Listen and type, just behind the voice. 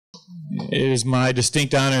It is my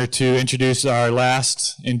distinct honor to introduce our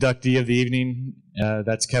last inductee of the evening.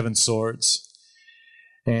 That's Kevin Swords.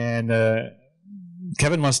 And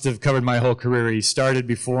Kevin must have covered my whole career. He started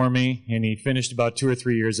before me, and he finished about 2 or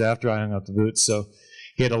 3 years after I hung up the boots. So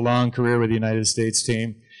he had a long career with the United States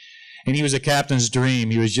team. And he was a captain's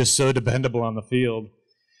dream. He was just so dependable on the field.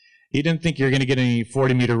 You didn't think you were going to get any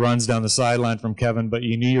 40-meter runs down the sideline from Kevin, but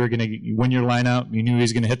you knew you were going to win your line out. You knew he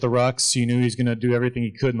was going to hit the rucks. You knew he was going to do everything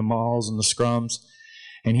he could in the mauls and the scrums.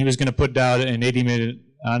 And he was going to put down an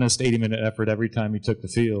honest 80-minute effort every time he took the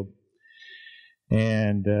field.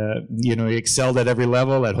 And, he excelled at every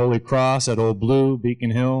level, at Holy Cross, at Old Blue,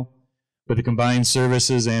 Beacon Hill, with the combined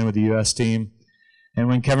services and with the U.S. team. And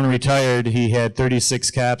when Kevin retired, he had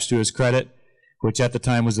 36 caps to his credit, which at the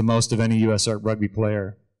time was the most of any U.S. rugby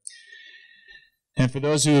player. And for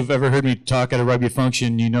those who have ever heard me talk at a rugby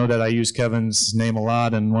function, you know that I use Kevin's name a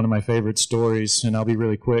lot in one of my favorite stories, and I'll be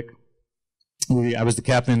really quick. I was the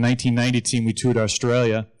captain in the 1990 team. We toured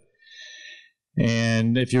Australia.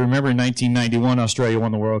 And if you remember, in 1991, Australia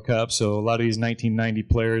won the World Cup, so a lot of these 1990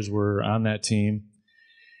 players were on that team.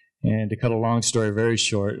 And to cut a long story very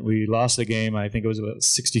short, we lost the game, I think it was about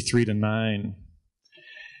 63-9.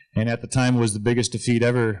 And at the time, it was the biggest defeat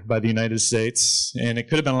ever by the United States. And it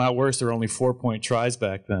could have been a lot worse. There were only 4-point tries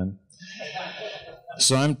back then.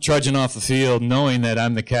 So I'm trudging off the field knowing that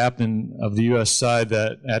I'm the captain of the U.S. side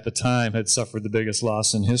that at the time had suffered the biggest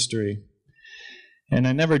loss in history. And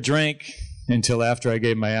I never drank until after I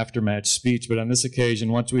gave my aftermatch speech. But on this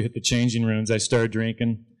occasion, once we hit the changing rooms, I started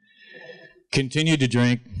drinking. Continued to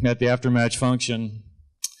drink at the aftermatch function.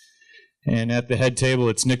 And at the head table,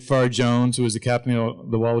 it's Nick Farr-Jones, who was the captain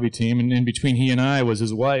of the Wallaby team, and in between he and I was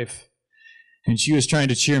his wife. And she was trying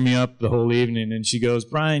to cheer me up the whole evening, and she goes,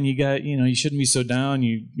 "Brian, you shouldn't be so down.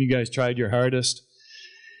 You guys tried your hardest."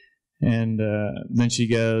 And then she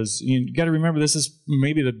goes, "You got to remember, this is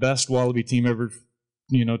maybe the best Wallaby team ever,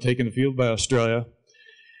 taken the field by Australia."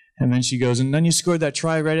 And then she goes, "And then you scored that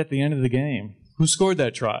try right at the end of the game. Who scored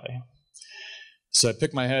that try?" So I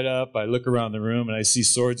pick my head up, I look around the room, and I see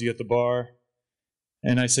Swordsy at the bar.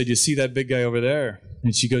 And I said, "You see that big guy over there?"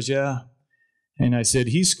 And she goes, "Yeah." And I said,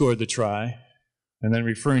 "He scored the try." And then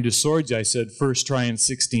referring to Swordsy, I said, "First try in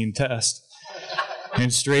 16 test."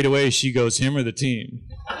 And straight away she goes, "Him or the team?"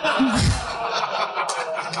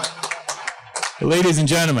 Ladies and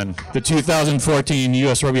gentlemen, the 2014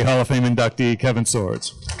 U.S. Rugby Hall of Fame inductee, Kevin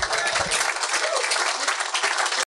Swords.